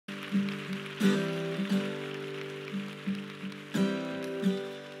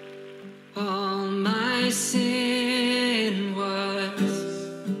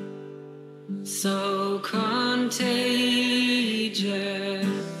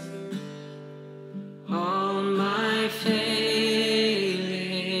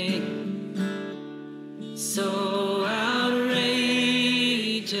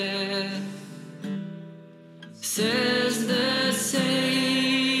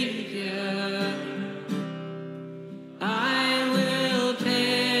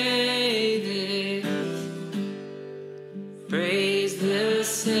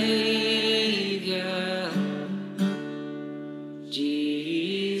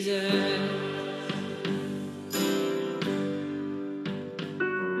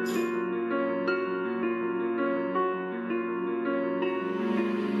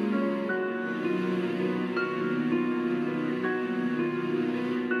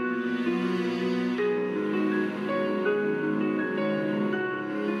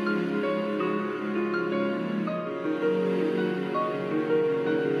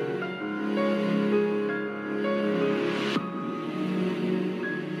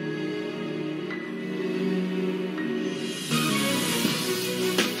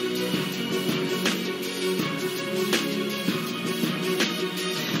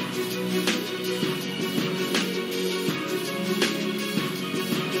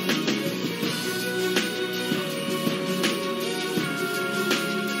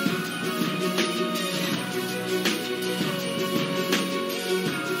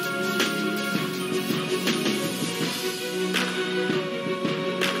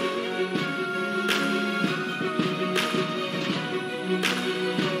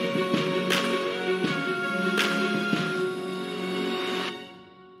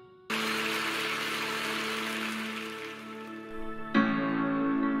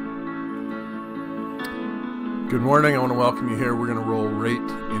Good morning. I want to welcome you here. We're going to roll right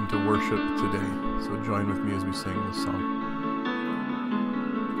into worship today. So join with me as we sing this song.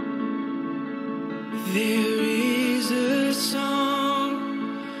 There is a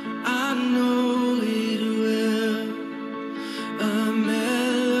song, I know it well, a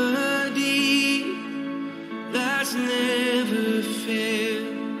melody that's never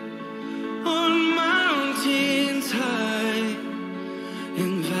failed. On mountains high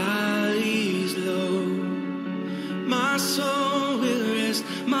and valleys low, my soul will rest,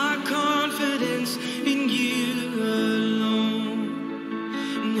 my confidence in you alone.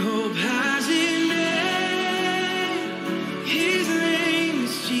 And hope has an end, his name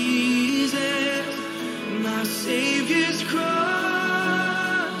is Jesus. My Savior's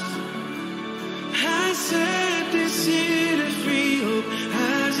cross has set the sinner free. Hope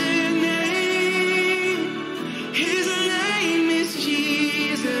has a name, his name is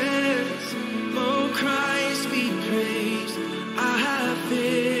Jesus. Oh, Christ be praised, I have victory.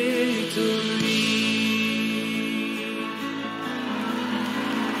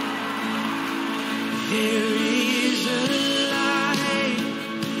 There is a light,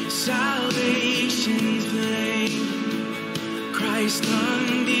 salvation's flame, Christ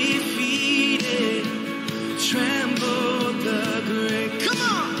undefeated, trampled the grave. Come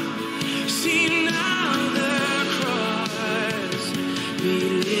on! See now the cross be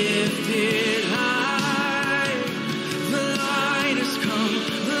lifted high. The light has come,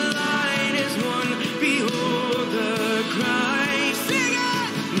 the light has won. Behold the Christ. Sing it!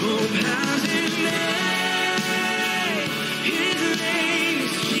 Hope has a name, his name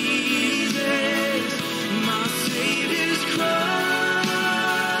is Jesus. My Savior's cross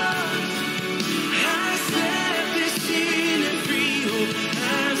has set the sinner free. Hope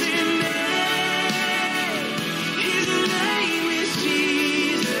has a name, his name is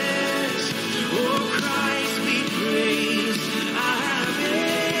Jesus. Oh, Christ be praised, I have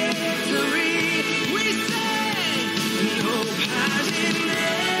victory. We sing, and hope has a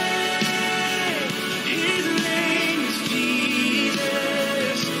name, his name is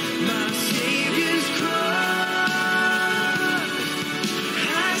Jesus. My Savior's cross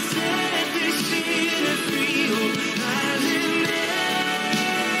has set the sinner free. Hope has a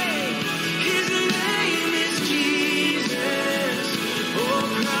name, his name is Jesus. Oh,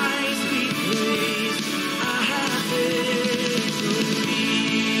 Christ be praised, I have victory.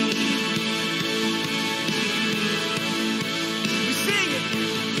 We sing it.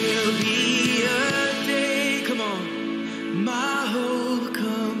 There'll be a day, come on, my hope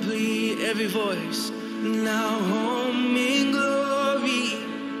complete. Every voice, now home in glory,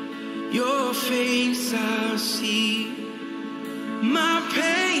 your face I'll see. My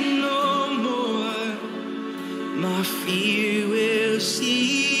pain no more, my fear will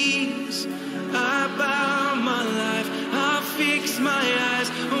cease. I bow my life, I fix my eyes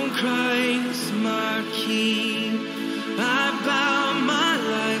on Christ my King. I bow my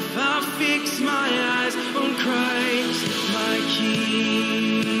life, I fix my eyes on Christ my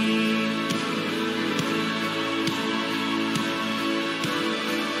King.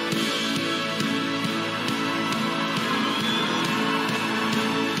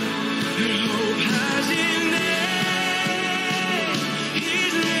 And hope has a name,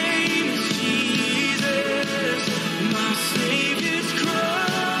 his name is Jesus. My Savior's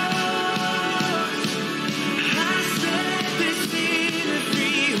cross has set the sinner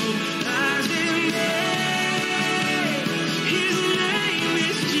free. Hope has a name, his name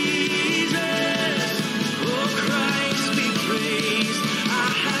is Jesus. Oh, Christ be praised, I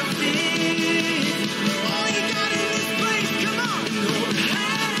have been. All you got in this place, come on. Hope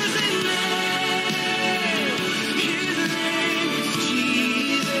has a name, his name is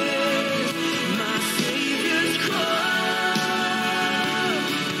Jesus. My Savior's cross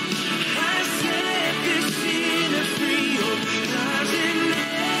has set the sinner free. Hope has a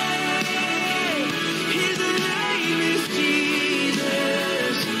name, his name is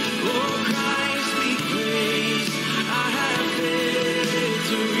Jesus. Oh, Christ be praised, I have victory.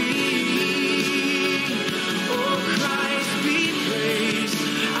 Oh, Christ be praised,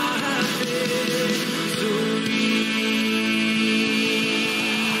 I have victory.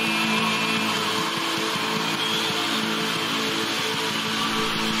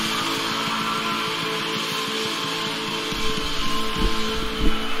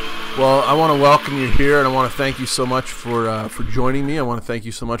 Well, I want to welcome you here, and I want to thank you so much for joining me. I want to thank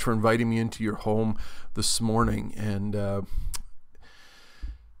you so much for inviting me into your home this morning. And I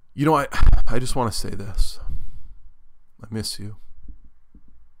just want to say this: I miss you.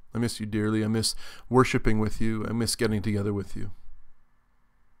 I miss you dearly. I miss worshiping with you. I miss getting together with you.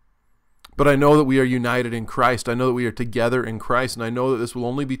 But I know that we are united in Christ. I know that we are together in Christ, and I know that this will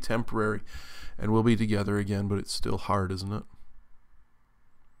only be temporary, and we'll be together again, but it's still hard, isn't it?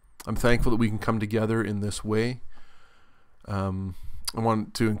 I'm thankful that we can come together in this way. I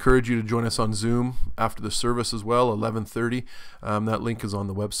want to encourage you to join us on Zoom after the service as well, 11:30. That link is on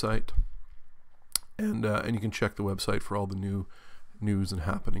the website. And you can check the website for all the new news and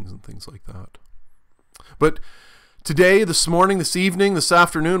happenings and things like that. But today, this morning, this evening, this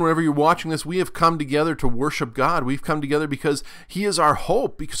afternoon, whenever you're watching this, we have come together to worship God. We've come together because He is our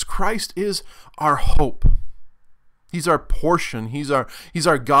hope, because Christ is our hope. He's our portion. He's our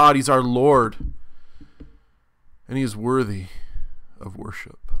God. He's our Lord. And He is worthy of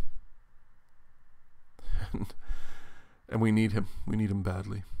worship. And we need Him. We need Him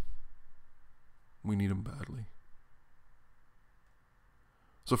badly. We need Him badly.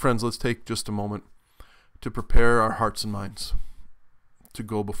 So friends, let's take just a moment to prepare our hearts and minds to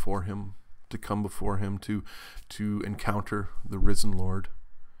go before Him, to come before Him, to encounter the risen Lord.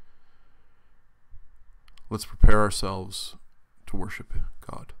 Let's prepare ourselves to worship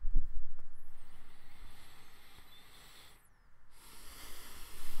God.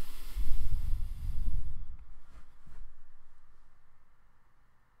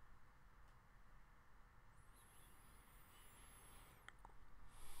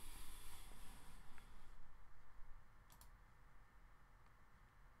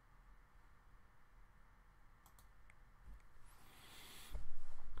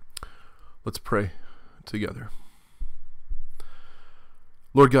 Let's pray together.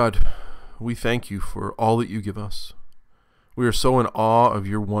 Lord God, we thank You for all that You give us. We are so in awe of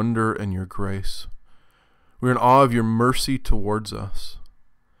Your wonder and Your grace. We are in awe of Your mercy towards us.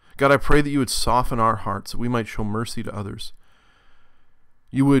 God, I pray that You would soften our hearts, that we might show mercy to others.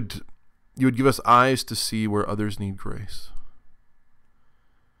 You would give us eyes to see where others need grace.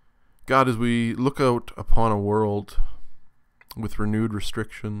 God, as we look out upon a world with renewed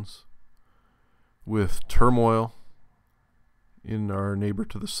restrictions, with turmoil in our neighbor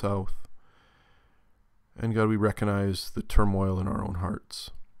to the south. And God, we recognize the turmoil in our own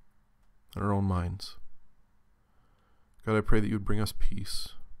hearts, in our own minds. God, I pray that You would bring us peace.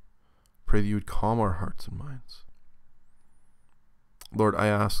 Pray that You would calm our hearts and minds. Lord, I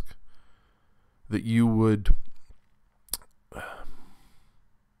ask that You would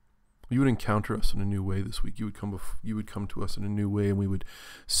encounter us in a new way this week. You would come to us in a new way, and we would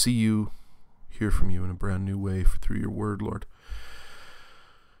see You, hear from You in a brand new way through Your word, Lord.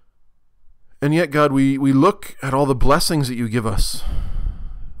 And yet, God, we look at all the blessings that You give us.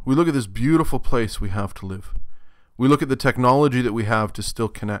 We look at this beautiful place we have to live. We look at the technology that we have to still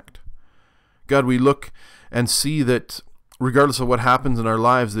connect. God, we look and see that regardless of what happens in our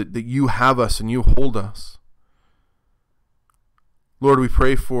lives, that You have us and You hold us. Lord, we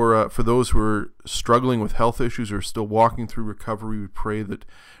pray for those who are struggling with health issues or are still walking through recovery. We pray that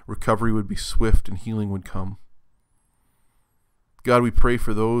recovery would be swift and healing would come. God, we pray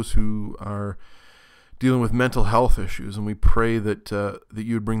for those who are dealing with mental health issues, and we pray that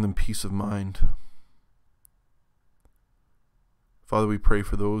You would bring them peace of mind. Father, we pray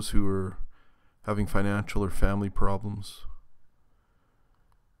for those who are having financial or family problems.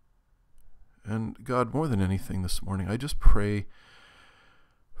 And God, more than anything this morning, I just pray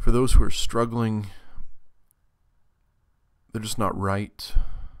for those who are struggling. They're just not right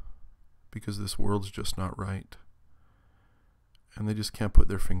because this world's just not right. And they just can't put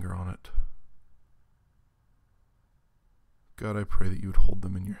their finger on it. God, I pray that You would hold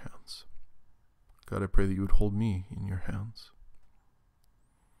them in Your hands. God, I pray that You would hold me in Your hands.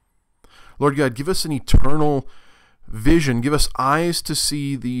 Lord God, give us an eternal vision. Give us eyes to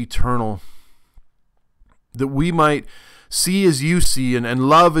see the eternal, that we might see as You see and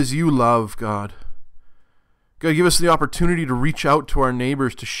love as You love, God. God, give us the opportunity to reach out to our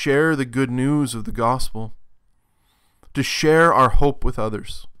neighbors, to share the good news of the gospel, to share our hope with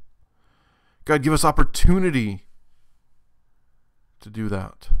others. God, give us opportunity to do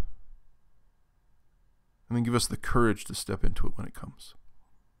that. And then give us the courage to step into it when it comes.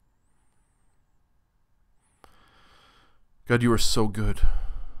 God, You are so good.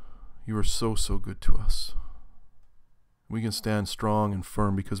 You are so, so good to us. We can stand strong and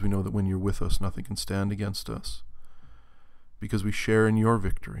firm because we know that when You're with us, nothing can stand against us. Because we share in Your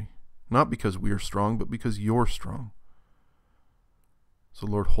victory. Not because we are strong, but because You're strong. So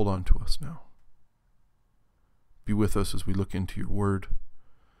Lord, hold on to us now. Be with us as we look into Your word.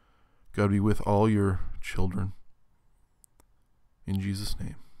 God, be with all Your children. In Jesus'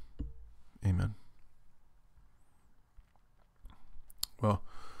 name, amen. Well,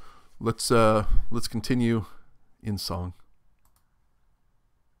 let's continue in song.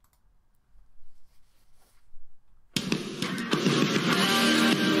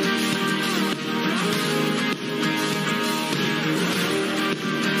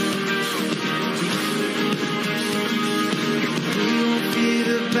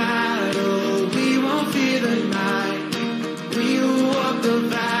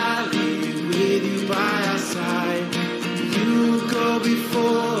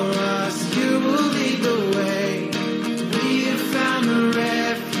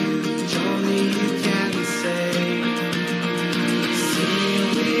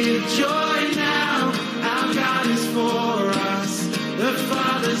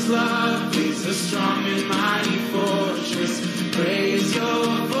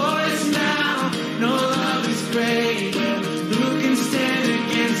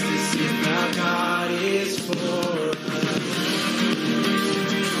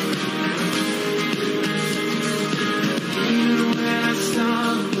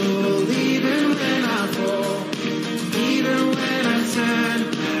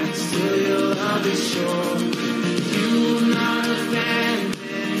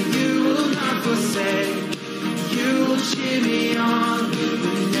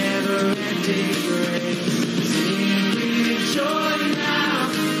 saving grace. Sing with joy now,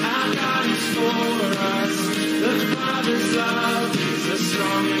 our God is for us. The Father's love is a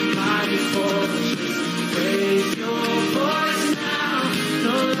strong and mighty fortress. Raise your voice now,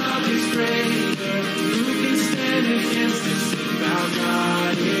 no love is greater. Who can stand against us? Our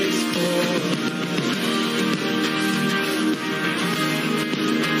God is for us.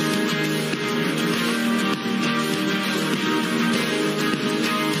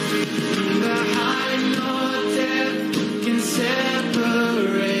 Neither height nor depth can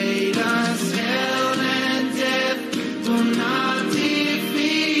separate us. Hell and death will not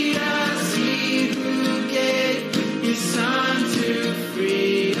defeat us. He who gave his Son to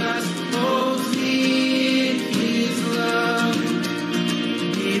free us holds me in his love.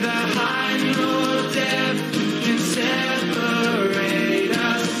 Neither height nor depth can separate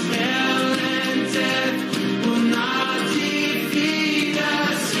us. Hell and death will not defeat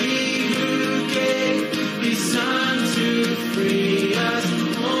us. He who gave his Son to free us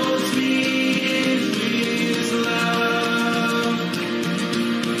holds me in his love.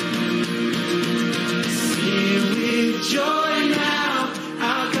 Sing with joy now,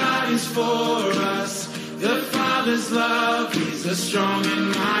 our God is for us. The Father's love is a strong and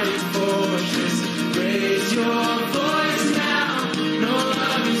mighty fortress. Raise your voice now, no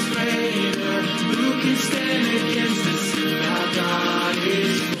love is greater. Who can stand against us? Our God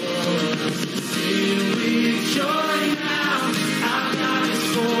is for us. Sing with joy now, our God is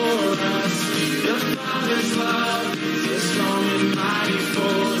for us. The Father's love is a strong and mighty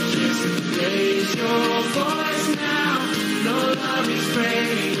fortress. Raise your voice now, no love is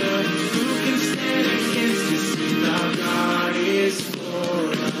greater. Who can stand against us? Our God is for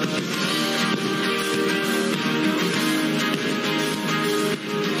us.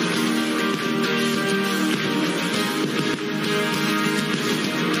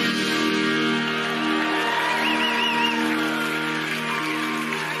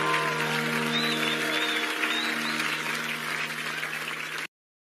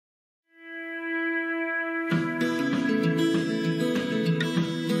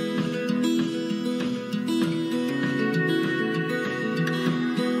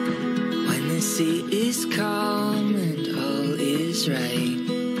 When the sea is calm and all is right,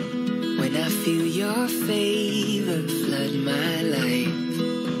 when I feel your favor flood my life,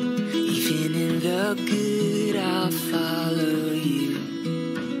 even in the good I'll follow you.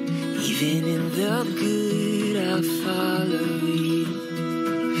 Even in the good I'll follow you.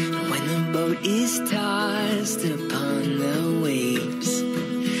 When the boat is tossed upon the waves,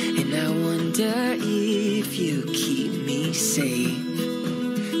 and I wonder if you keep me safe.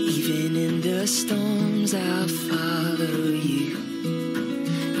 Even in the storms I'll follow you.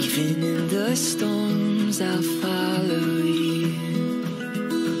 Even in the storms I'll follow you.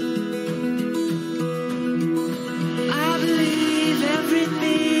 I believe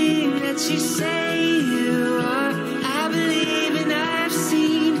everything that you say you are. I believe and I've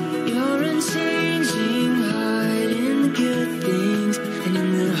seen your unchanging heart in the good things and in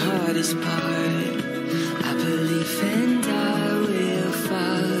the hardest part. I believe and I will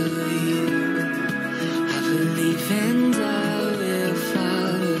follow you. I believe and I will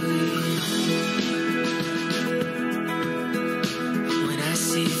follow you. When I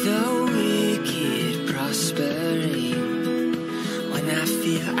see the wicked prospering, when I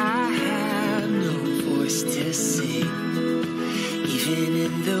feel I have no voice to sing, even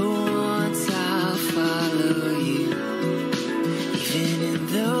in the wants I'll follow you. Even in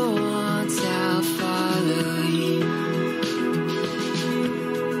the wants I'll follow you.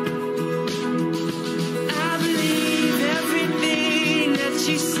 I believe everything that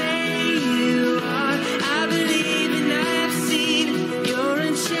you say you are. I believe and I've seen your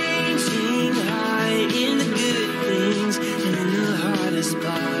unchanging heart in the good things and in the hardest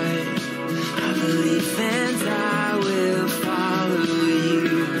part. I believe and I will follow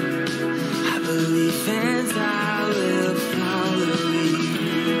you. I believe and I will follow you.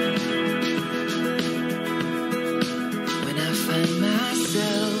 When I find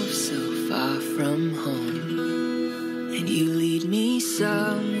myself so far from home, and you lead me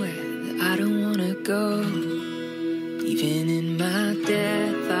somewhere that I don't wanna go, even in my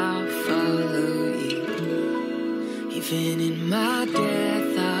death I'll follow you. Even in my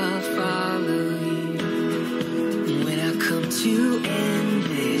death I'll follow you. And when I come to end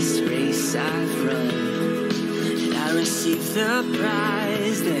this race I've run, and I receive the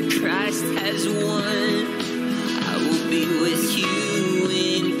prize that Christ has won, I will be with you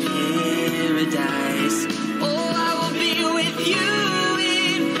in paradise. Oh, I will be with you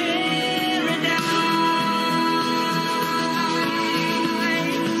in paradise.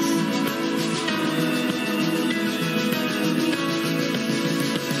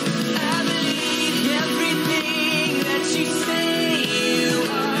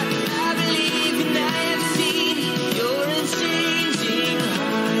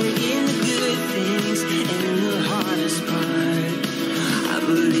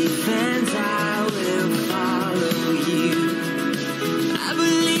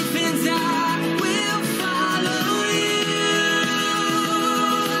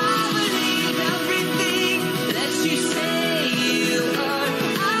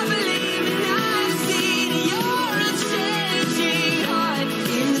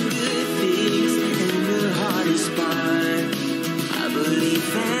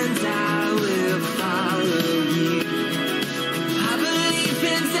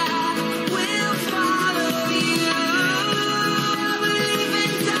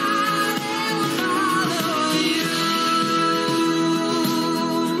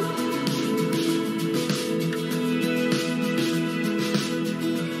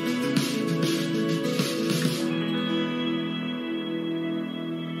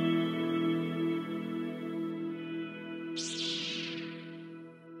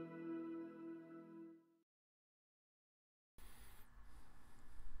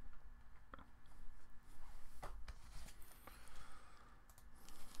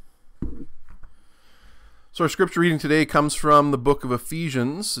 So our scripture reading today comes from the book of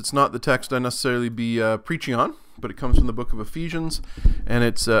Ephesians. It's not the text I necessarily be preaching on, but it comes from the book of Ephesians, and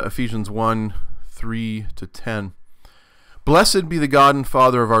it's Ephesians 1, 3 to 10. Blessed be the God and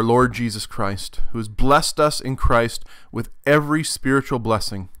Father of our Lord Jesus Christ, who has blessed us in Christ with every spiritual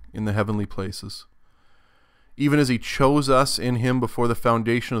blessing in the heavenly places, even as he chose us in him before the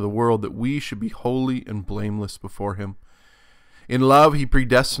foundation of the world, that we should be holy and blameless before him. In love, he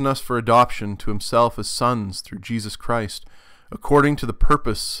predestined us for adoption to himself as sons through Jesus Christ, according to the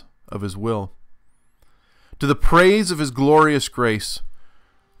purpose of his will, to the praise of his glorious grace,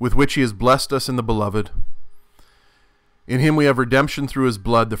 with which he has blessed us in the Beloved. In him we have redemption through his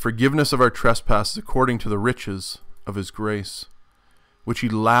blood, the forgiveness of our trespasses, according to the riches of his grace, which he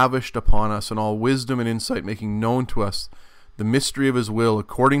lavished upon us in all wisdom and insight, making known to us the mystery of his will,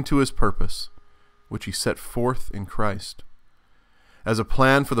 according to his purpose, which he set forth in Christ, as a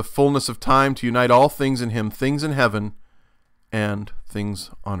plan for the fullness of time to unite all things in him, things in heaven and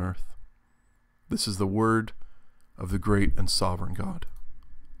things on earth. This is the word of the great and sovereign God.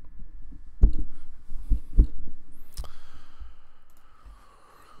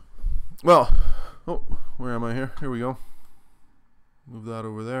 Well, where am I here? Here we go. Move that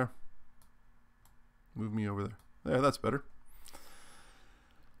over there. Move me over there. There, that's better.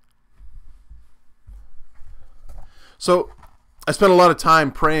 So, I spent a lot of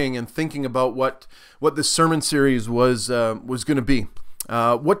time praying and thinking about what this sermon series was going to be,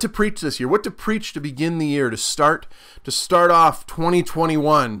 what to preach this year, what to preach to begin the year, to start off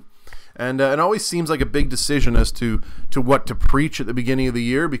 2021, and it always seems like a big decision as to what to preach at the beginning of the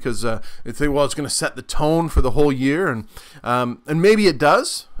year, because they think, well, it's going to set the tone for the whole year, and maybe it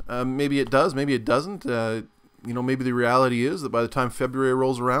does, maybe it doesn't. Maybe the reality is that by the time February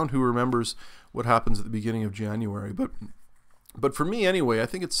rolls around, who remembers what happens at the beginning of January? But for me, anyway, I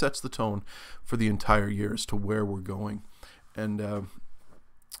think it sets the tone for the entire year as to where we're going, and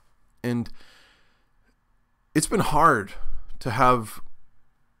it's been hard to have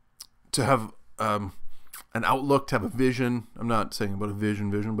an outlook, to have a vision. I'm not saying about a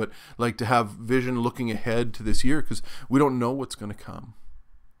vision, but like to have vision looking ahead to this year, because we don't know what's going to come.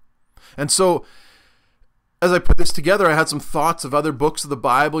 And so, as I put this together, I had some thoughts of other books of the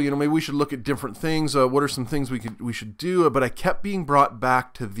Bible. Maybe we should look at different things. What are some things we should do? But I kept being brought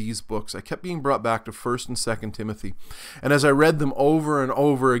back to these books. I kept being brought back to 1 and 2 Timothy. And as I read them over and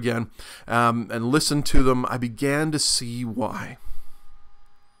over again and listened to them, I began to see why.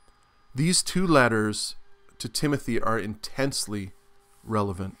 These two letters to Timothy are intensely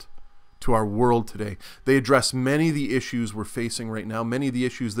relevant to our world today. They address many of the issues we're facing right now, many of the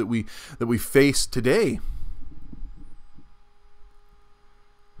issues that we face today.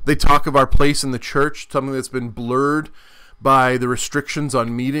 They talk of our place in the church, something that's been blurred by the restrictions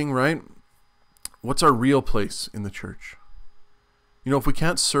on meeting, right? What's our real place in the church? If we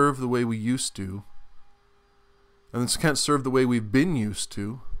can't serve the way we used to, and this can't serve the way we've been used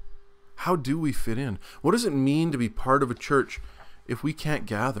to, how do we fit in? What does it mean to be part of a church if we can't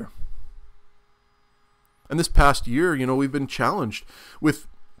gather? And this past year, we've been challenged with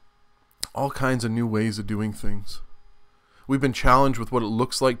all kinds of new ways of doing things. We've been challenged with what it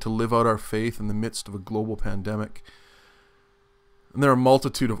looks like to live out our faith in the midst of a global pandemic. And there are a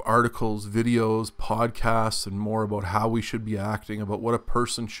multitude of articles, videos, podcasts, and more about how we should be acting, about what a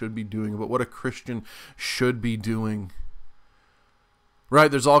person should be doing, about what a Christian should be doing. Right?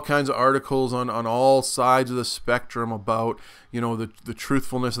 There's all kinds of articles on all sides of the spectrum about, the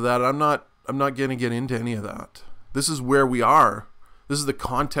truthfulness of that. I'm not going to get into any of that. This is where we are. This is the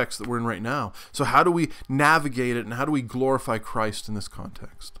context that we're in right now. So how do we navigate it, and how do we glorify Christ in this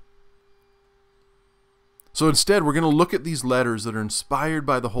context? So instead, we're going to look at these letters that are inspired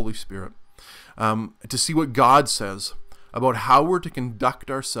by the Holy Spirit to see what God says about how we're to conduct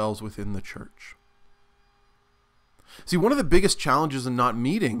ourselves within the church. See, one of the biggest challenges in not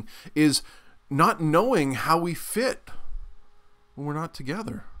meeting is not knowing how we fit when we're not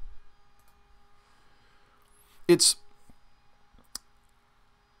together. It's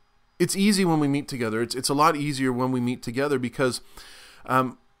easy when we meet together. It's a lot easier when we meet together because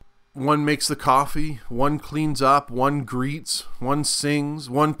one makes the coffee, one cleans up, one greets, one sings,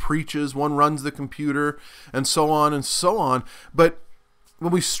 one preaches, one runs the computer, and so on and so on. But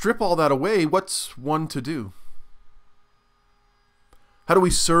when we strip all that away, what's one to do? How do we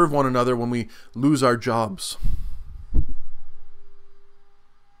serve one another when we lose our jobs?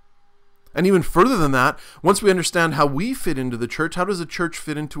 And even further than that, once we understand how we fit into the church, how does the church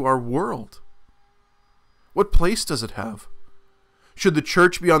fit into our world? What place does it have? Should the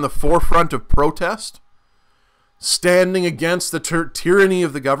church be on the forefront of protest, standing against the tyranny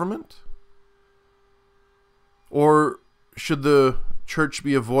of the government? Or should the church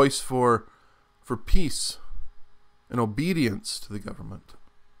be a voice for peace and obedience to the government?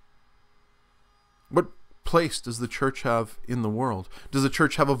 What place does the church have in the world? Does the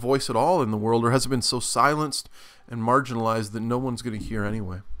church have a voice at all in the world, or has it been so silenced and marginalized that no one's going to hear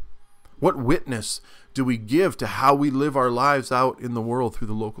anyway? What witness do we give to how we live our lives out in the world through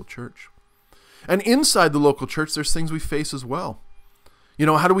the local church? And inside the local church, there's things we face as well. You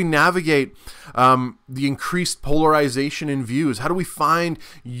know, how do we navigate the increased polarization in views? How do we find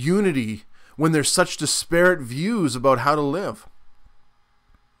unity when there's such disparate views about how to live?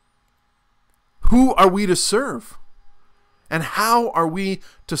 Who are we to serve? And how are we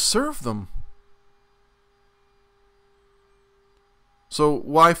to serve them? So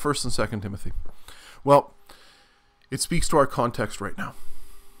why 1 and 2 Timothy? Well, it speaks to our context right now.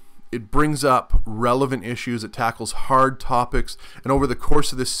 It brings up relevant issues. It tackles hard topics. And over the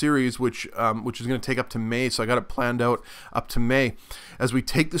course of this series, which is going to take up to May, so I got it planned out up to May, as we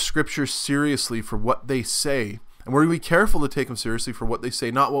take the scriptures seriously for what they say, and we're going to be careful to take them seriously for what they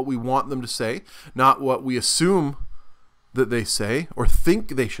say, not what we want them to say, not what we assume that they say or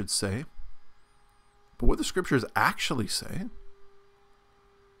think they should say, but what the scriptures actually say.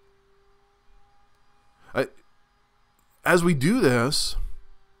 As we do this,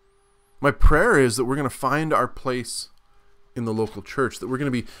 my prayer is that we're going to find our place in the local church, that we're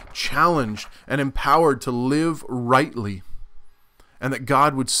going to be challenged and empowered to live rightly, and that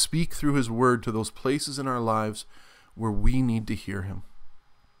God would speak through his word to those places in our lives where we need to hear him.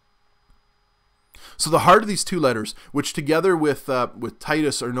 So the heart of these two letters, which together with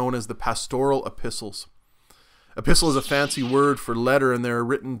Titus are known as the pastoral epistles. Epistle is a fancy word for letter, and they're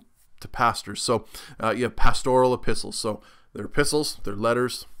written to pastors. So you have pastoral epistles. So they're epistles, they're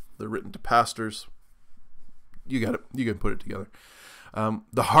letters, they're written to pastors. You got it. You can put it together.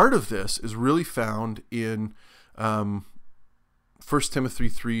 The heart of this is really found in 1 Timothy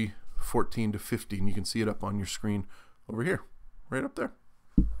 3:14-15. You can see it up on your screen over here, right up there.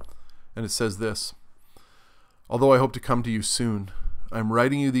 And it says this: "Although I hope to come to you soon, I am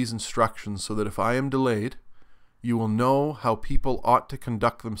writing you these instructions so that if I am delayed, you will know how people ought to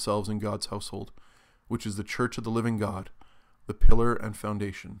conduct themselves in God's household, which is the church of the living God, the pillar and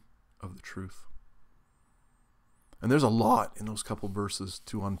foundation of the truth." And there's a lot in those couple verses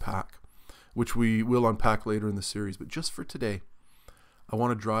to unpack, which we will unpack later in the series. But just for today, I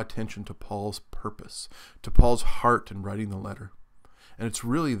want to draw attention to Paul's purpose, to Paul's heart in writing the letter. And it's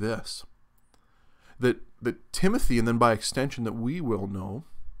really this, that Timothy, and then by extension that we will know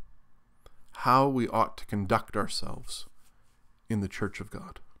how we ought to conduct ourselves in the church of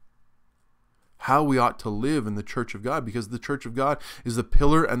God. How we ought to live in the church of God, because the church of God is the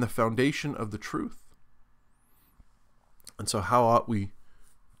pillar and the foundation of the truth. And so how ought we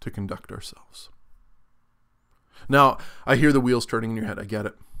to conduct ourselves? Now, I hear the wheels turning in your head. I get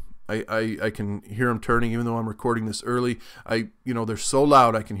it. I can hear them turning, even though I'm recording this early. They're so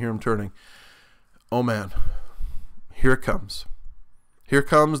loud I can hear them turning. Oh man, here it comes. Here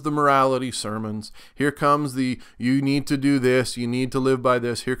comes the morality sermons. Here comes the, you need to do this, you need to live by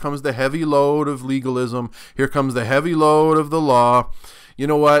this. Here comes the heavy load of legalism. Here comes the heavy load of the law. You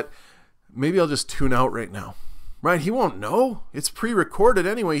know what? Maybe I'll just tune out right now. Right? He won't know. It's pre-recorded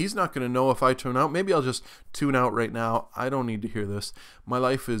anyway. He's not going to know if I tune out. Maybe I'll just tune out right now. I don't need to hear this. My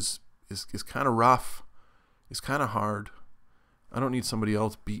life is kind of rough. It's kind of hard. I don't need somebody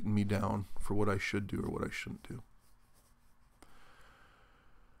else beating me down for what I should do or what I shouldn't do.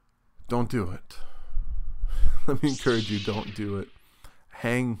 Don't do it. Let me encourage you, don't do it.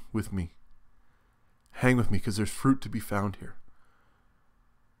 Hang with me. Hang with me, because there's fruit to be found here.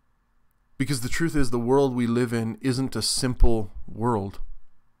 Because the truth is, the world we live in isn't a simple world.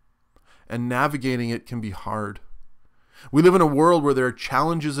 And navigating it can be hard. We live in a world where there are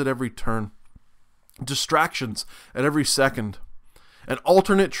challenges at every turn, distractions at every second, and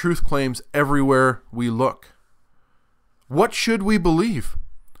alternate truth claims everywhere we look. What should we believe?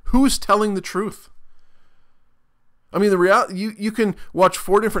 Who is telling the truth? I mean, the reality, you can watch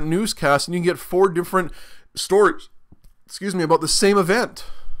 4 different newscasts and you can get 4 different stories, about the same event.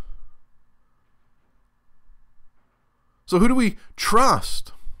 So who do we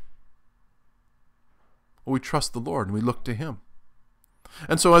trust? Well, we trust the Lord and we look to him.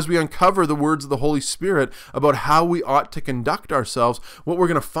 And so as we uncover the words of the Holy Spirit about how we ought to conduct ourselves, what we're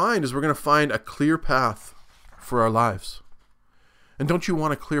going to find is we're going to find a clear path for our lives. And don't you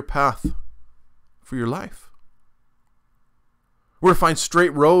want a clear path for your life? We're going to find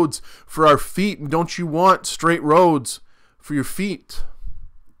straight roads for our feet. And don't you want straight roads for your feet?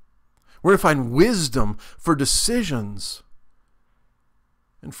 We're going to find wisdom for decisions.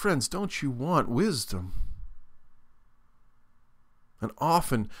 And friends, don't you want wisdom? And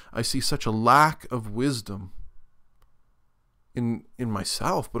often I see such a lack of wisdom in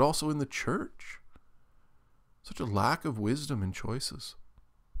myself, but also in the church. Such a lack of wisdom in choices.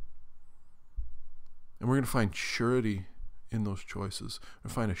 And we're going to find surety in those choices. We're going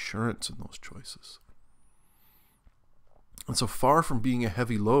to find assurance in those choices. And so far from being a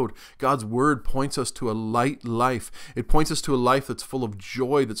heavy load, God's word points us to a light life. It points us to a life that's full of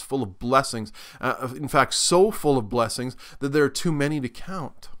joy, that's full of blessings. In fact, so full of blessings that there are too many to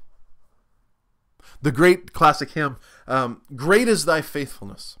count. The great classic hymn, "Great is thy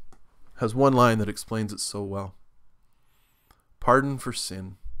faithfulness," has one line that explains it so well. "Pardon for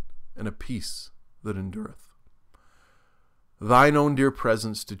sin and a peace that endureth. Thine own dear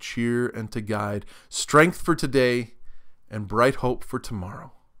presence to cheer and to guide, strength for today and bright hope for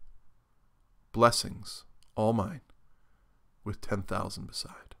tomorrow. Blessings all mine with 10,000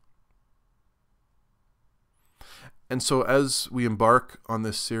 beside." And so as we embark on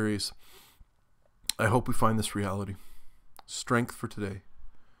this series, I hope we find this reality. Strength for today,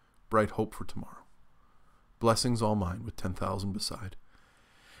 bright hope for tomorrow. Blessings all mine with 10,000 beside.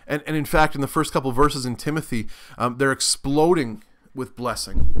 And in fact, in the first couple of verses in Timothy, they're exploding with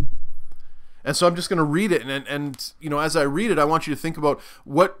blessing. And so I'm just going to read it. And you know, as I read it, I want you to think about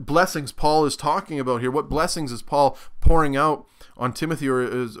what blessings Paul is talking about here. What blessings is Paul pouring out on Timothy, or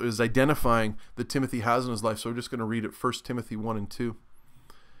is identifying that Timothy has in his life? So we're just going to read it. 1 Timothy 1 and 2.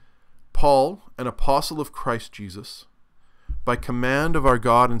 "Paul, an apostle of Christ Jesus, by command of our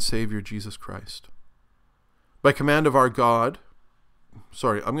God and Savior Jesus Christ." By command of our God.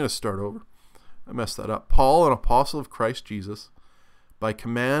 Sorry, I'm going to start over. I messed that up. "Paul, an apostle of Christ Jesus, by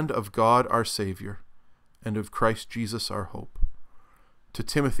command of God our Savior, and of Christ Jesus our hope. To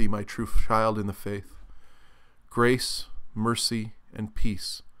Timothy, my true child in the faith, grace, mercy, and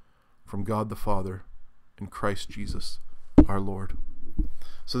peace from God the Father and Christ Jesus our Lord."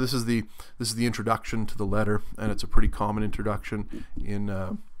 So this is the introduction to the letter, and it's a pretty common introduction in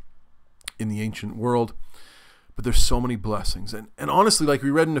the ancient world. But there's so many blessings, and honestly, like we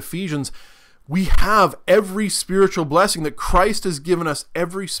read in Ephesians, we have every spiritual blessing that Christ has given us.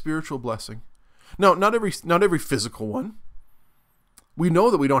 Every spiritual blessing. No, not every physical one. We know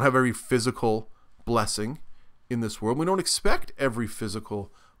that we don't have every physical blessing in this world. We don't expect every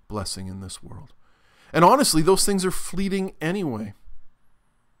physical blessing in this world. And honestly, those things are fleeting anyway.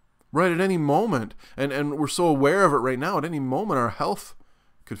 Right, at any moment, and we're so aware of it right now, at any moment our health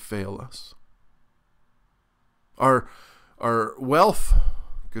could fail us. Our wealth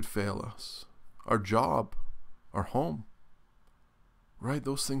could fail us. Our job, our home. Right,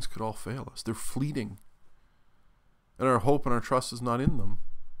 those things could all fail us. They're fleeting. And our hope and our trust is not in them.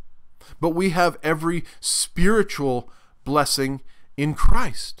 But we have every spiritual blessing in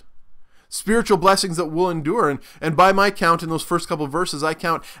Christ. Spiritual blessings that will endure. And by my count, in those first couple of verses, I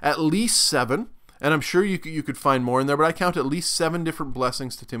count at least 7. And I'm sure you could find more in there, but I count at least 7 different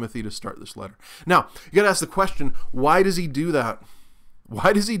blessings to Timothy to start this letter. Now, you got to ask the question, why does he do that?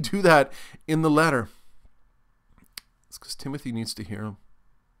 Why does he do that in the letter? It's because Timothy needs to hear him.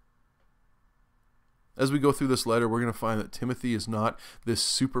 As we go through this letter, we're going to find that Timothy is not this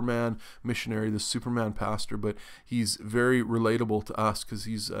Superman missionary, this Superman pastor, but he's very relatable to us because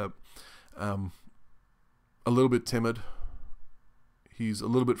he's a little bit timid. He's a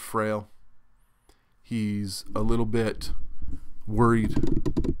little bit frail. He's a little bit worried.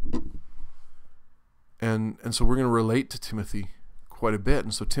 And so we're going to relate to Timothy quite a bit.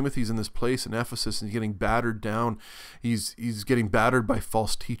 And so Timothy's in this place in Ephesus and he's getting battered down. He's getting battered by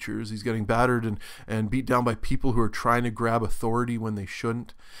false teachers. He's getting battered and beat down by people who are trying to grab authority when they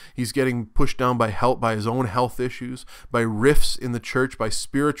shouldn't. He's getting pushed down by his own health issues, by rifts in the church, by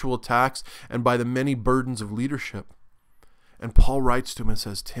spiritual attacks, and by the many burdens of leadership. And Paul writes to him and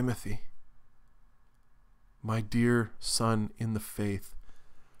says, "Timothy, my dear son in the faith,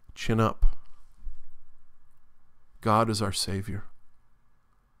 chin up. God is our Savior.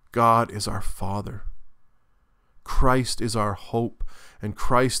 God is our Father. Christ is our hope, and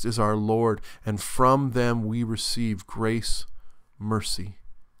Christ is our Lord, and from them we receive grace, mercy,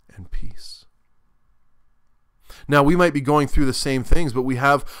 and peace." Now, we might be going through the same things, but we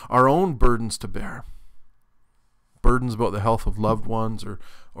have our own burdens to bear. Burdens about the health of loved ones or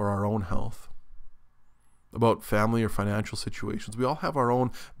our own health. About family or financial situations. We all have our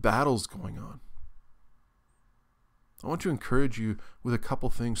own battles going on. I want to encourage you with a couple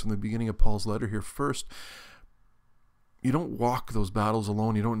things from the beginning of Paul's letter here. First, you don't walk those battles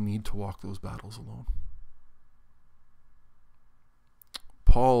alone. You don't need to walk those battles alone.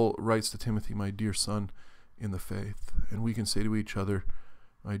 Paul writes to Timothy, "My dear son in the faith," and we can say to each other,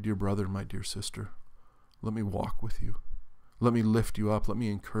 "My dear brother, my dear sister, let me walk with you. Let me lift you up. Let me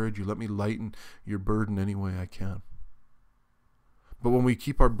encourage you. Let me lighten your burden any way I can. But when we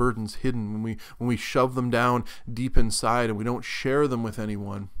keep our burdens hidden, when we shove them down deep inside and we don't share them with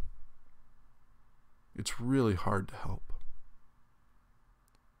anyone, it's really hard to help.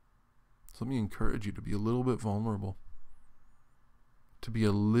 So let me encourage you to be a little bit vulnerable, to be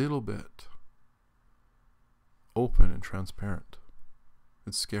a little bit open and transparent.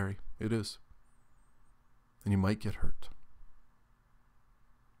 It's scary. It is. And you might get hurt.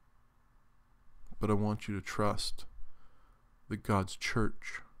 But I want you to trust that God's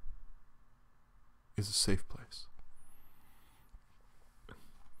church is a safe place.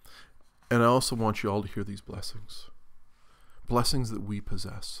 And I also want you all to hear these blessings. Blessings that we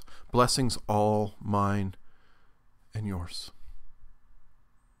possess. Blessings all mine and yours.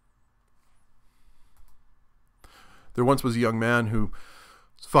 There once was a young man whose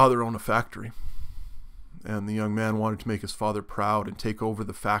father owned a factory. And the young man wanted to make his father proud and take over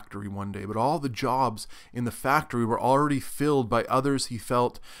the factory one day. But all the jobs in the factory were already filled by others he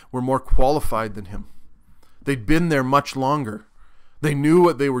felt were more qualified than him. They'd been there much longer. They knew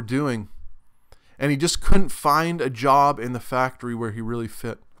what they were doing. And he just couldn't find a job in the factory where he really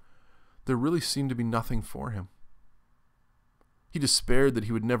fit. There really seemed to be nothing for him. He despaired that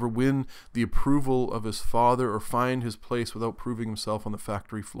he would never win the approval of his father or find his place without proving himself on the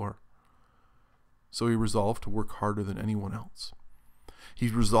factory floor. So he resolved to work harder than anyone else. He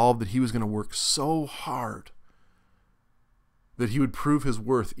resolved that he was going to work so hard that he would prove his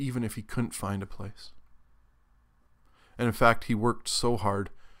worth even if he couldn't find a place. And in fact, he worked so hard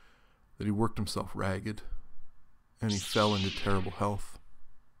that he worked himself ragged and he fell into terrible health.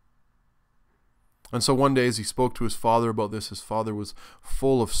 And so one day as he spoke to his father about this, his father was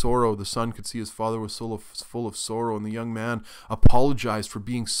full of sorrow. The son could see his father was full of sorrow, and the young man apologized for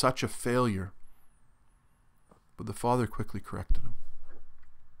being such a failure. But the father quickly corrected him.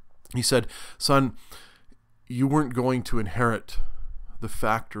 He said, "Son, you weren't going to inherit the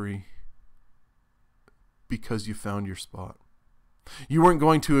factory because you found your spot. You weren't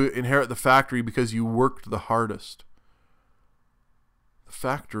going to inherit the factory because you worked the hardest. The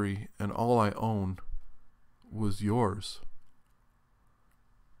factory and all I own was yours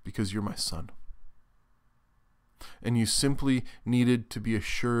because you're my son. And you simply needed to be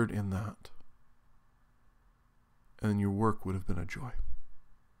assured in that. And your work would have been a joy."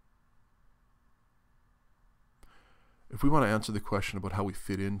 If we want to answer the question about how we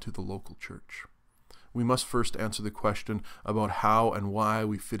fit into the local church, we must first answer the question about how and why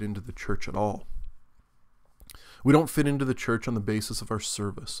we fit into the church at all. We don't fit into the church on the basis of our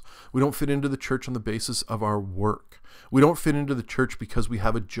service. We don't fit into the church on the basis of our work. We don't fit into the church because we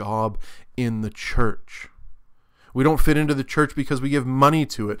have a job in the church. We don't fit into the church because we give money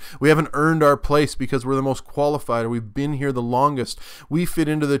to it. We haven't earned our place because we're the most qualified or we've been here the longest. We fit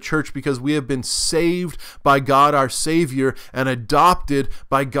into the church because we have been saved by God our Savior and adopted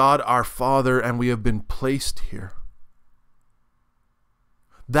by God our Father, and we have been placed here.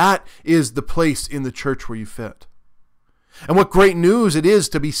 That is the place in the church where you fit. And what great news it is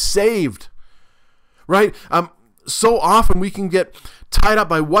to be saved, right? So often we can get tied up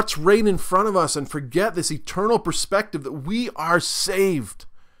by what's right in front of us and forget this eternal perspective that we are saved.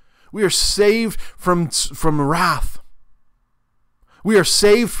 We are saved from wrath. We are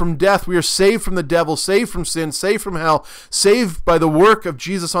saved from death. We are saved from the devil, saved from sin, saved from hell, saved by the work of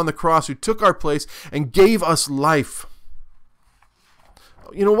Jesus on the cross, who took our place and gave us life.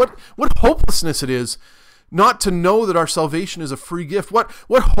 You know what hopelessness it is not to know that our salvation is a free gift. What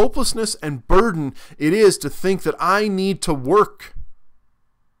hopelessness and burden it is to think that I need to work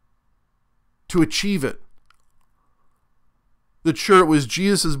to achieve it. That sure, it was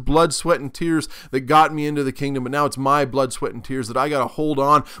Jesus' blood, sweat, and tears that got me into the kingdom, but now it's my blood, sweat, and tears that I got to hold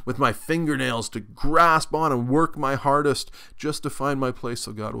on with my fingernails to grasp on and work my hardest just to find my place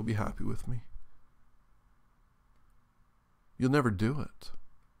so God will be happy with me. You'll never do it.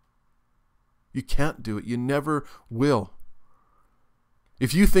 You can't do it. You never will.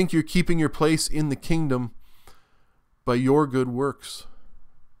 If you think you're keeping your place in the kingdom by your good works,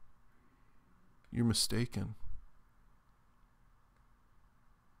 you're mistaken.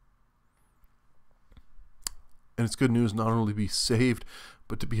 And it's good news not only to be saved,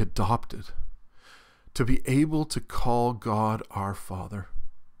 but to be adopted. To be able to call God our Father.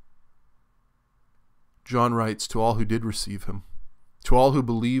 John writes, "To all who did receive him, to all who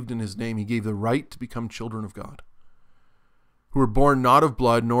believed in his name, he gave the right to become children of God, who were born not of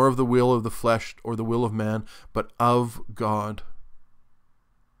blood, nor of the will of the flesh or the will of man, but of God."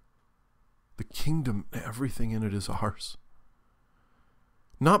 The kingdom, everything in it is ours.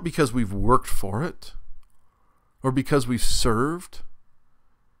 Not because we've worked for it, or because we've served,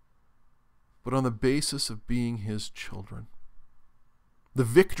 but on the basis of being his children. The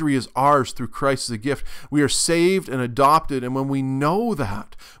victory is ours through Christ as a gift. We are saved and adopted, and when we know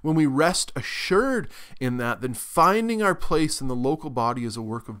that, when we rest assured in that, then finding our place in the local body is a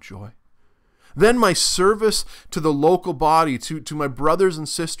work of joy. Then my service to the local body, to my brothers and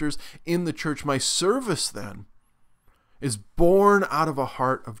sisters in the church, my service then is born out of a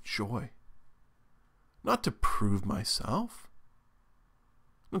heart of joy. Not to prove myself.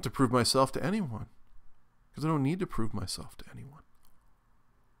 Not to prove myself to anyone. Because I don't need to prove myself to anyone.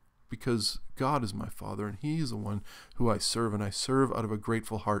 Because God is my Father, and he is the one who I serve, and I serve out of a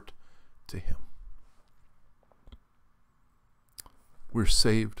grateful heart to him. We're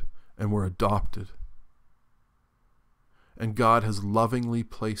saved and we're adopted. And God has lovingly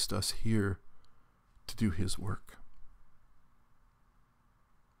placed us here to do his work.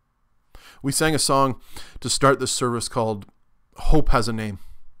 We sang a song to start this service called Hope Has a Name.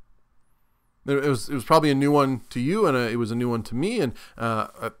 It was probably a new one to you, and it was a new one to me, and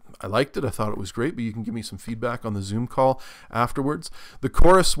I liked it. I thought it was great, but you can give me some feedback on the Zoom call afterwards. The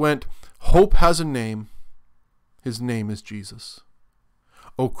chorus went, hope has a name. His name is Jesus.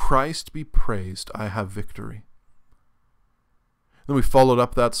 O Christ be praised, I have victory. Then we followed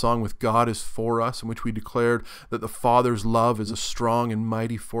up that song with God is for us, in which we declared that the Father's love is a strong and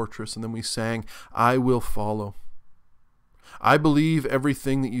mighty fortress. And then we sang, I will follow. I believe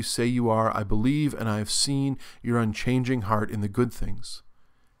everything that you say you are. I believe and I have seen your unchanging heart in the good things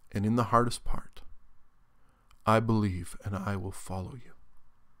and in the hardest part. I believe and I will follow you.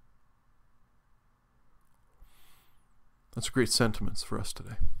 That's great sentiments for us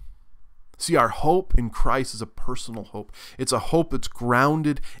today. See, our hope in Christ is a personal hope. It's a hope that's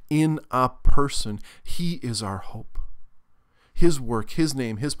grounded in a person. He is our hope. His work, his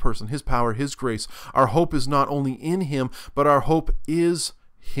name, his person, his power, his grace. Our hope is not only in him, but our hope is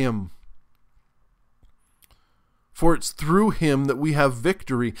him. For it's through him that we have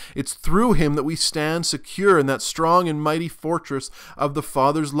victory. It's through him that we stand secure in that strong and mighty fortress of the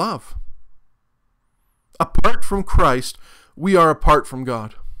Father's love. Apart from Christ, we are apart from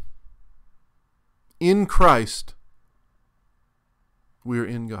God. In Christ, we are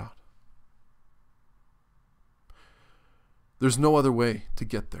in God. There's no other way to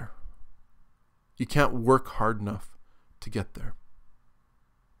get there. You can't work hard enough to get there.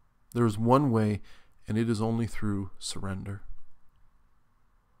 There is one way, and it is only through surrender.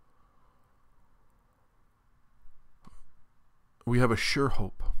 We have a sure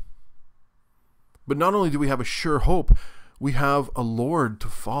hope. But not only do we have a sure hope, we have a Lord to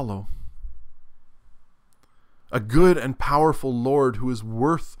follow. A good and powerful Lord who is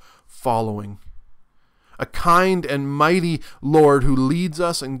worth following. A kind and mighty Lord who leads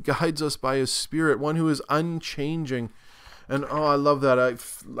us and guides us by his Spirit. One who is unchanging. And oh, I love that.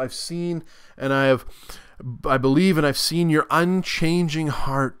 I've seen and I believe and I've seen your unchanging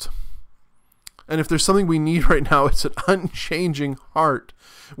heart. And if there's something we need right now, it's an unchanging heart.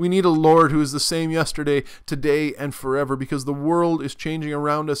 We need a Lord who is the same yesterday, today, and forever, because the world is changing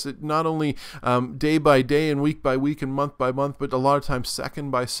around us, not only day by day and week by week and month by month, but a lot of times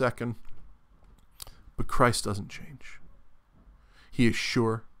second by second. But Christ doesn't change. He is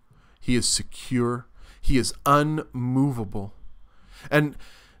sure. He is secure. He is unmovable. And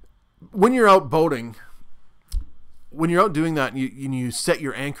when you're out boating, when you're out doing that and you set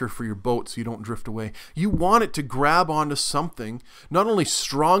your anchor for your boat so you don't drift away, you want it to grab onto something not only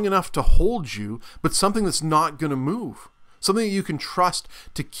strong enough to hold you, but something that's not going to move. Something that you can trust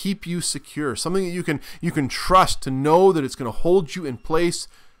to keep you secure. Something that you can trust to know that it's going to hold you in place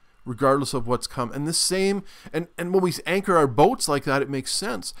regardless of what's come. And the same, and when we anchor our boats like that, it makes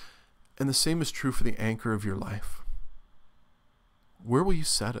sense. And the same is true for the anchor of your life. Where will you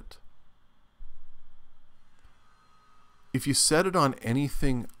set it? If you set it on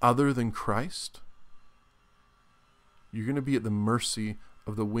anything other than Christ, you're going to be at the mercy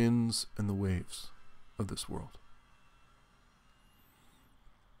of the winds and the waves of this world.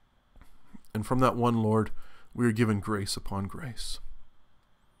 And from that one Lord, we are given grace upon grace.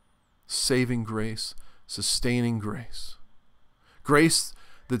 Saving grace, sustaining grace. Grace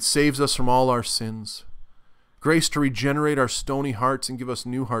that saves us from all our sins. Grace to regenerate our stony hearts and give us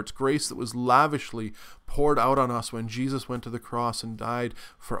new hearts. Grace that was lavishly poured out on us when Jesus went to the cross and died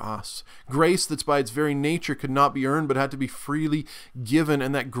for us. Grace that's by its very nature could not be earned but had to be freely given,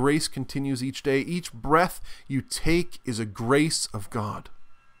 and that grace continues each day. Each breath you take is a grace of God.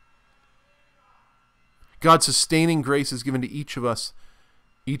 God's sustaining grace is given to each of us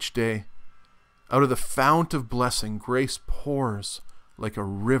each day. Out of the fount of blessing, grace pours like a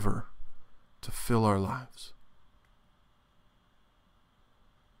river to fill our lives.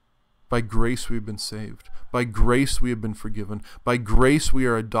 By grace we have been saved. By grace we have been forgiven. By grace we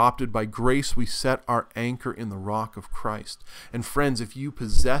are adopted. By grace we set our anchor in the rock of Christ. And friends, if you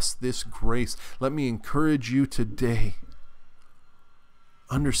possess this grace, let me encourage you today.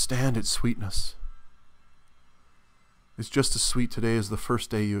 Understand its sweetness. It's just as sweet today as the first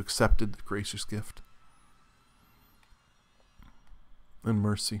day you accepted the gracious gift. And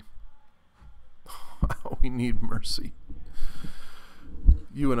mercy. Oh, we need mercy.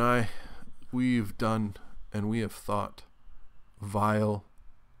 You and I, we've done and we have thought vile,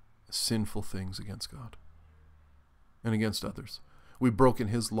 sinful things against God and against others. We've broken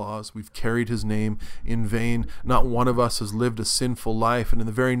his laws. We've carried his name in vain. Not one of us has lived a sinful life. And in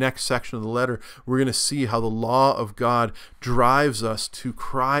the very next section of the letter, we're going to see how the law of God drives us to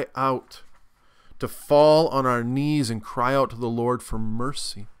cry out, to fall on our knees and cry out to the Lord for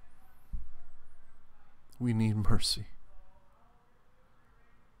mercy. We need mercy.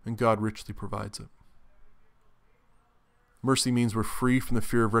 And God richly provides it. Mercy means we're free from the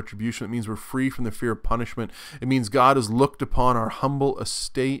fear of retribution. It means we're free from the fear of punishment. It means God has looked upon our humble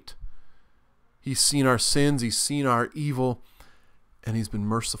estate. He's seen our sins. He's seen our evil. And he's been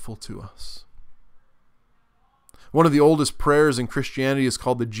merciful to us. One of the oldest prayers in Christianity is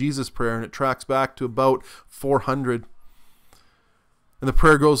called the Jesus Prayer, and it tracks back to about 400. And the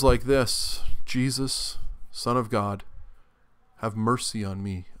prayer goes like this: Jesus, Son of God, have mercy on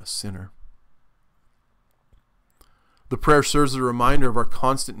me, a sinner. The prayer serves as a reminder of our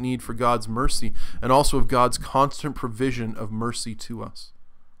constant need for God's mercy and also of God's constant provision of mercy to us.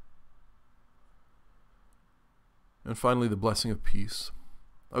 And finally, the blessing of peace.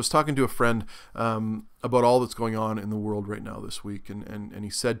 I was talking to a friend about all that's going on in the world right now this week, and he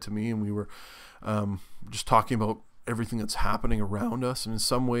said to me, and we were just talking about everything that's happening around us, and in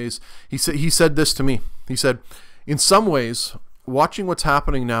some ways, he said this to me. He said, in some ways, watching what's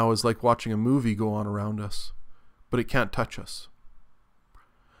happening now is like watching a movie go on around us, but it can't touch us.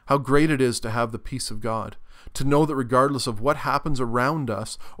 How great it is to have the peace of God, to know that regardless of what happens around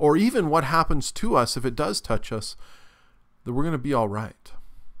us, or even what happens to us, if it does touch us, that we're going to be all right.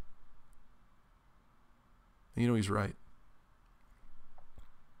 And you know, he's right.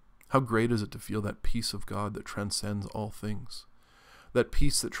 How great is it to feel that peace of God that transcends all things, that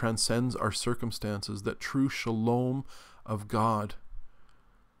peace that transcends our circumstances, that true shalom of God,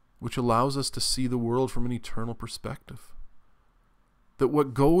 which allows us to see the world from an eternal perspective. That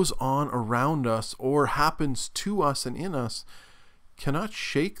what goes on around us or happens to us and in us cannot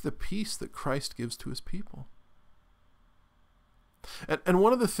shake the peace that Christ gives to his people. And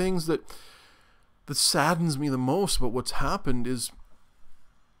one of the things that saddens me the most about what's happened is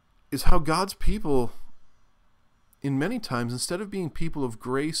how God's people, in many times, instead of being people of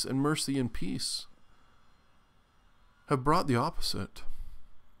grace and mercy and peace, have brought the opposite.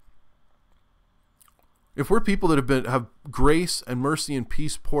 If we're people that have grace and mercy and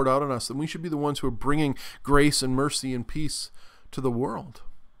peace poured out on us, then we should be the ones who are bringing grace and mercy and peace to the world.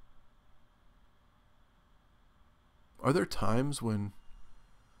 Are there times when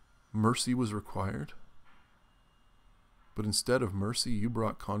mercy was required, but instead of mercy, you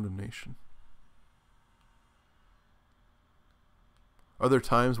brought condemnation? Are there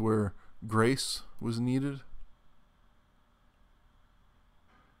times where grace was needed,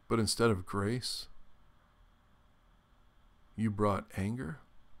 but instead of grace, you brought anger?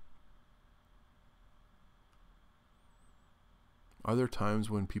 Are there times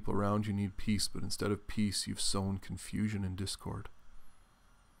when people around you need peace, but instead of peace, you've sown confusion and discord?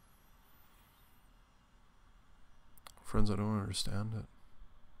 Friends, I don't understand it.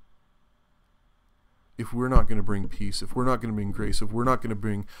 If we're not going to bring peace, if we're not going to bring grace, if we're not going to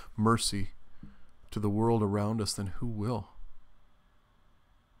bring mercy to the world around us, then who will?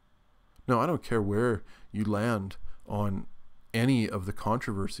 Now, I don't care where you land on any of the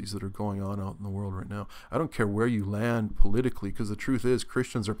controversies that are going on out in the world right now. I don't care where you land politically, because the truth is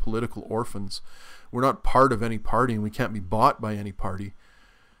Christians are political orphans. We're not part of any party, and we can't be bought by any party.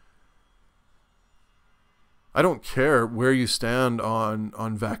 I don't care where you stand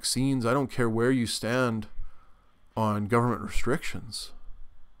on vaccines. I don't care where you stand on government restrictions.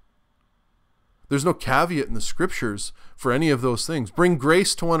 There's no caveat in the scriptures for any of those things. Bring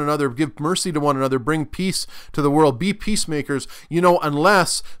grace to one another, give mercy to one another, bring peace to the world, be peacemakers,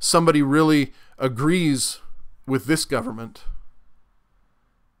 unless somebody really agrees with this government.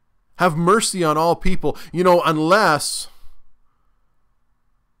 Have mercy on all people, unless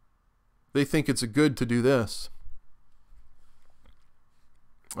they think it's good to do this.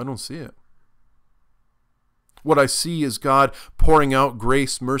 I don't see it. What I see is God pouring out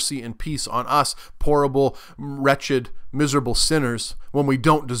grace, mercy, and peace on us, poorable, wretched, miserable sinners, when we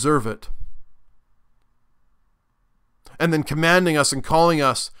don't deserve it. And then commanding us and calling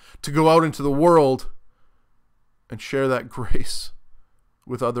us to go out into the world and share that grace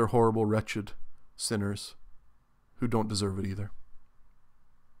with other horrible, wretched sinners who don't deserve it either.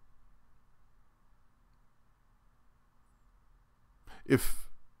 If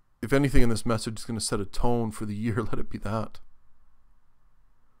anything in this message is going to set a tone for the year, let it be that.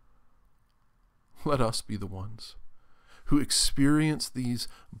 Let us be the ones who experience these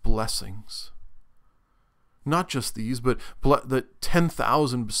blessings. Not just these, but the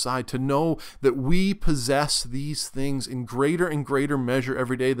 10,000 beside, to know that we possess these things in greater and greater measure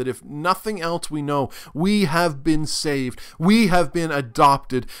every day, that if nothing else we know, we have been saved, we have been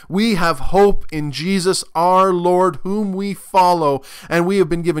adopted, we have hope in Jesus our Lord, whom we follow, and we have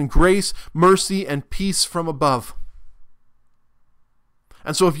been given grace, mercy, and peace from above.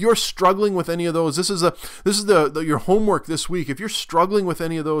 And so if you're struggling with any of those, this is your homework this week. If you're struggling with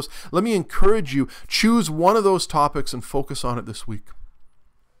any of those, let me encourage you, choose one of those topics and focus on it this week.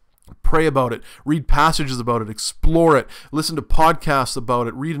 Pray about it, read passages about it, explore it, listen to podcasts about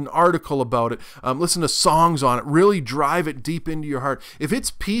it, read an article about it, listen to songs on it, really drive it deep into your heart. If it's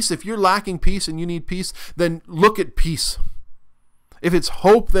peace, if you're lacking peace and you need peace, then look at peace. If it's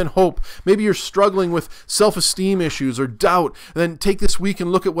hope, then hope. Maybe you're struggling with self-esteem issues or doubt, then take this week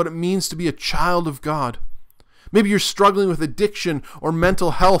and look at what it means to be a child of God. Maybe you're struggling with addiction or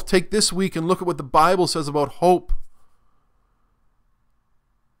mental health. Take this week and look at what the Bible says about hope.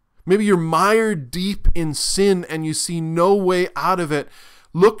 Maybe you're mired deep in sin and you see no way out of it.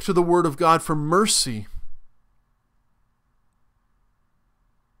 Look to the Word of God for mercy.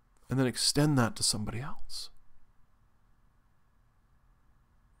 And then extend that to somebody else.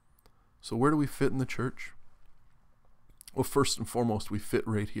 So where do we fit in the church? Well, first and foremost, we fit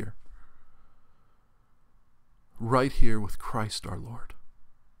right here. Right here with Christ our Lord.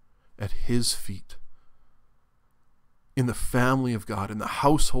 At His feet. In the family of God, in the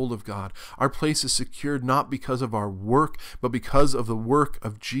household of God. Our place is secured not because of our work, but because of the work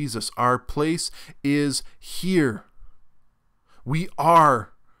of Jesus. Our place is here. We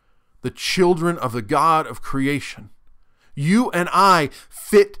are the children of the God of creation. You and I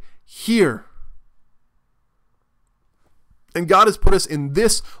fit here. And God has put us in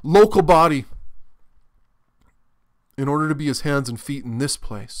this local body in order to be His hands and feet in this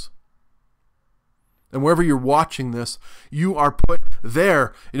place. And wherever you're watching this, you are put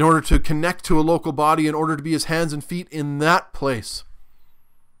there in order to connect to a local body, in order to be His hands and feet in that place.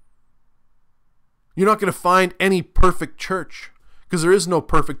 You're not going to find any perfect church, because there is no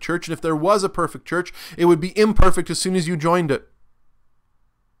perfect church. And if there was a perfect church, it would be imperfect as soon as you joined it.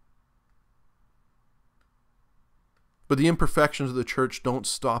 But the imperfections of the church don't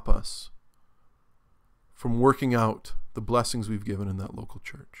stop us from working out the blessings we've given in that local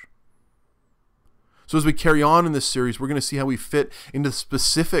church. So as we carry on in this series, we're going to see how we fit into the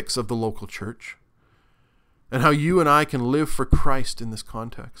specifics of the local church and how you and I can live for Christ in this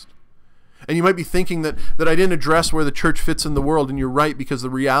context. And you might be thinking that I didn't address where the church fits in the world, and you're right, because the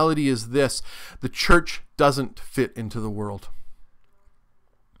reality is this: the church doesn't fit into the world.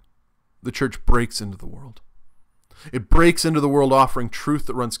 The church breaks into the world. It breaks into the world offering truth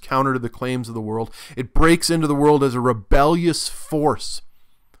that runs counter to the claims of the world. It breaks into the world as a rebellious force,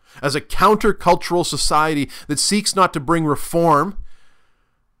 as a countercultural society that seeks not to bring reform,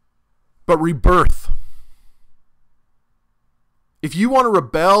 but rebirth. If you want to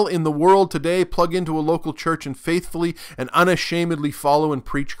rebel in the world today, plug into a local church and faithfully and unashamedly follow and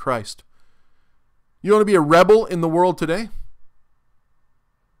preach Christ. You want to be a rebel in the world today?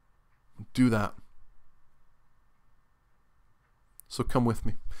 Do that. So come with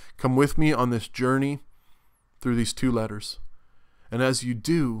me. Come with me on this journey through these two letters. And as you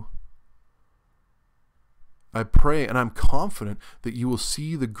do, I pray and I'm confident that you will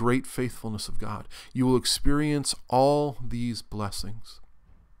see the great faithfulness of God. You will experience all these blessings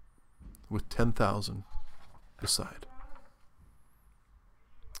with 10,000 beside.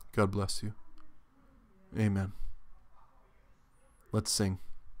 God bless you. Amen. Let's sing.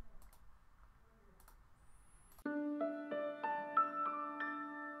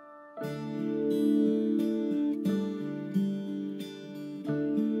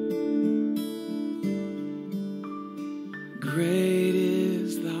 Great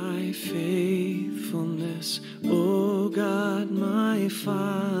is thy faithfulness, O God, my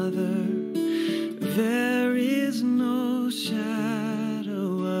Father. There is no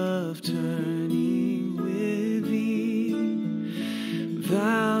shadow of turning with thee.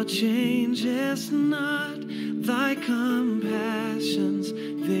 Thou changest not, thy compassions,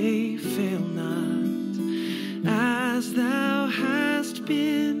 they fail not. As thou hast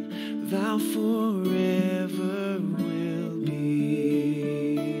thou forever will be.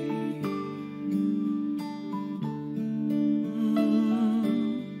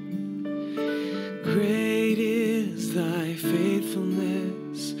 Great is thy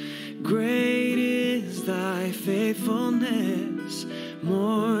faithfulness, great is thy faithfulness.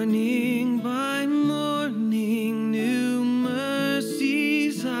 Morning by morning, new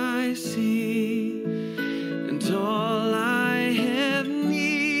mercies I see, and all I have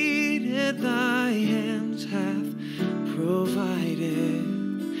needed, thy hands hath provided.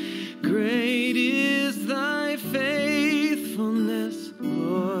 Great is thy faithfulness,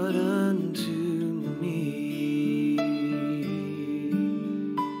 Lord, unto me.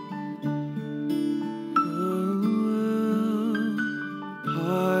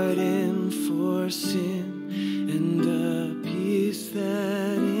 Pardon for sin and a peace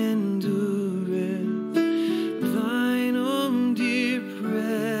that endureth, thine own dear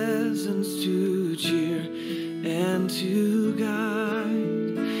presence to cheer and to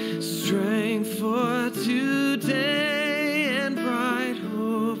guide, strength for today and bright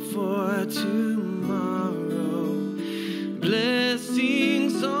hope for tomorrow,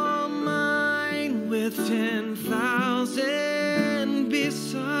 blessings all mine with 10,000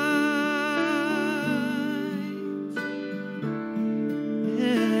 besides.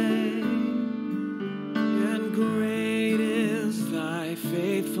 And great is thy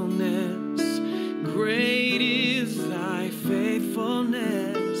faithfulness, great is thy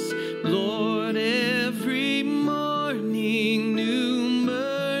faithfulness, Lord. Every morning new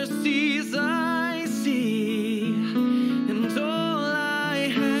mercies I see, and all I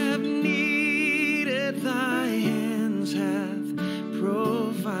have needed, thy hands hath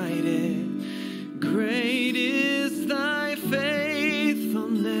provided. Great is thy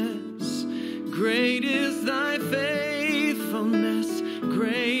faithfulness, great is thy faithfulness,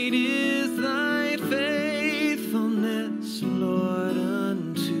 great is thy faithfulness, Lord,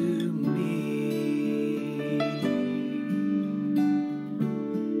 unto me.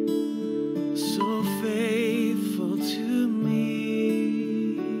 So faithful to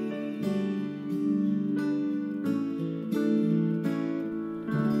me.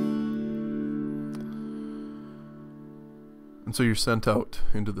 And so you're sent out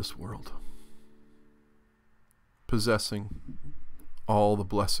into this world, possessing all the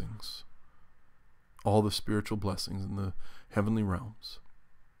blessings, all the spiritual blessings in the heavenly realms.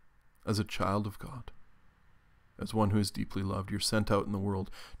 As a child of God, as one who is deeply loved, you're sent out in the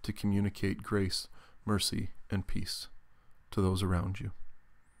world to communicate grace, mercy, and peace to those around you.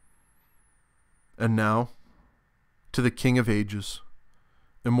 And now, to the King of ages,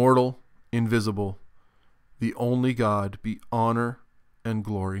 immortal, invisible, the only God, be honor and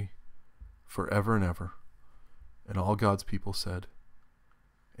glory forever and ever. And all God's people said,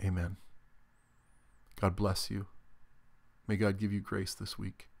 Amen. God bless you. May God give you grace this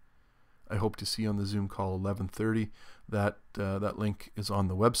week. I hope to see you on the Zoom call 11:30. That link is on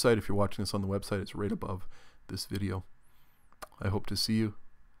the website. If you're watching this on the website, it's right above this video. I hope to see you,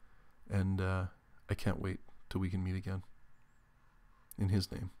 and I can't wait till we can meet again. In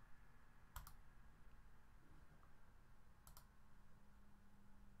His name.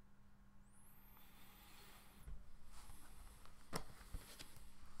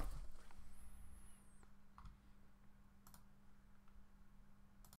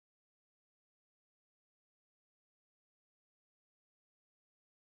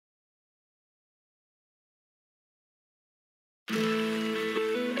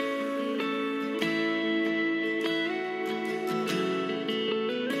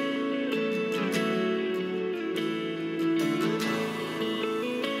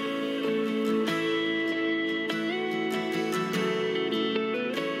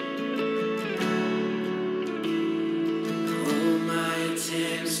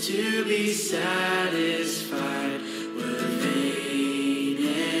 To be sad.